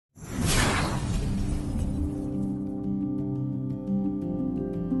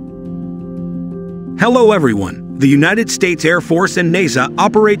Hello everyone. The United States Air Force and NASA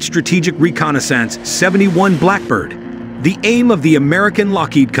operate Strategic Reconnaissance 71 Blackbird. The aim of the American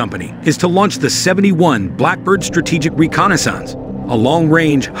Lockheed Company is to launch the 71 Blackbird Strategic Reconnaissance, a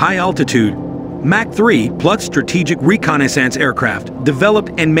long-range, high-altitude, Mach 3 plus strategic reconnaissance aircraft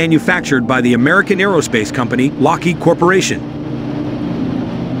developed and manufactured by the American aerospace company Lockheed Corporation.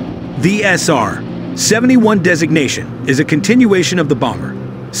 The SR-71 designation is a continuation of the bomber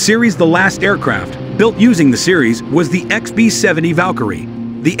series. The last aircraft built using the series was the XB-70 Valkyrie.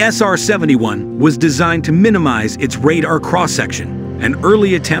 The SR-71 was designed to minimize its radar cross-section, an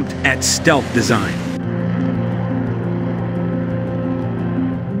early attempt at stealth design.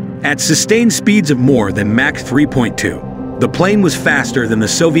 At sustained speeds of more than Mach 3.2, the plane was faster than the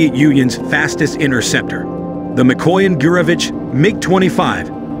Soviet Union's fastest interceptor, the Mikoyan-Gurevich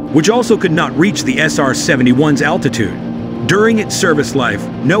MiG-25, which also could not reach the SR-71's altitude. During its service life,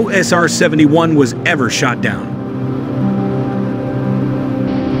 no SR-71 was ever shot down.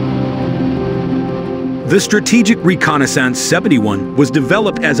 The Strategic Reconnaissance 71 was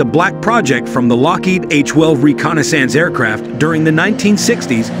developed as a black project from the Lockheed A-12 reconnaissance aircraft during the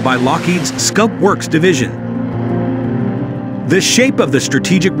 1960s by Lockheed's Skunk Works division. The shape of the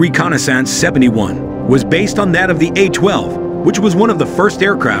Strategic Reconnaissance 71 was based on that of the A-12, which was one of the first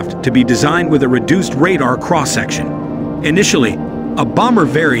aircraft to be designed with a reduced radar cross-section. Initially, a bomber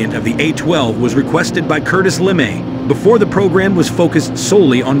variant of the A-12 was requested by Curtis LeMay before the program was focused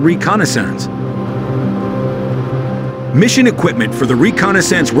solely on reconnaissance. Mission equipment for the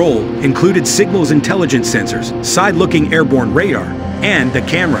reconnaissance role included signals intelligence sensors, side-looking airborne radar, and a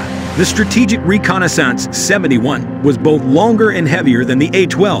camera. The Strategic Reconnaissance 71 was both longer and heavier than the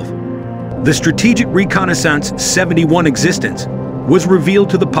A-12. The Strategic Reconnaissance 71 existence was revealed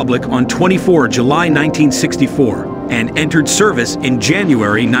to the public on 24 July 1964 and entered service in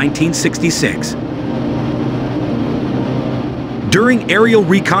January 1966. During aerial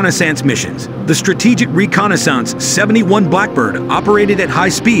reconnaissance missions, the Strategic Reconnaissance 71 Blackbird operated at high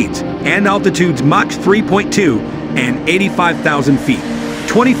speeds and altitudes Mach 3.2 and 85,000 feet,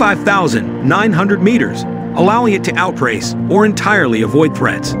 25,900 meters, allowing it to outrace or entirely avoid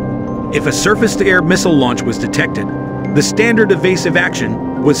threats. If a surface-to-air missile launch was detected, the standard evasive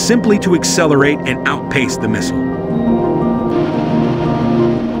action was simply to accelerate and outpace the missile.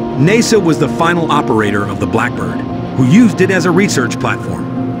 NASA was the final operator of the Blackbird, who used it as a research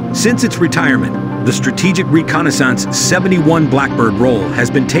platform. Since its retirement, the Strategic Reconnaissance 71 Blackbird role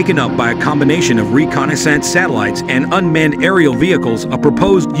has been taken up by a combination of reconnaissance satellites and unmanned aerial vehicles, a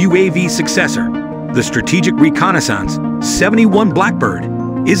proposed UAV successor. The Strategic Reconnaissance 71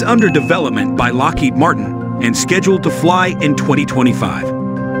 Blackbird is under development by Lockheed Martin and scheduled to fly in 2025.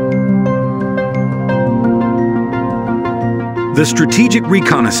 The Strategic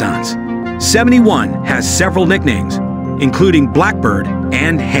Reconnaissance 71 has several nicknames, including Blackbird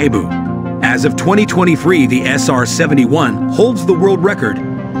and Habu. As of 2023, the SR-71 holds the world record.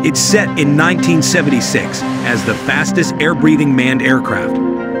 It's set in 1976 as the fastest air-breathing manned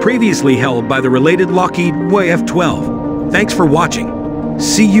aircraft, previously held by the related Lockheed UAF-12. Thanks for watching.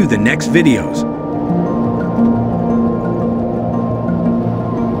 See you the next videos.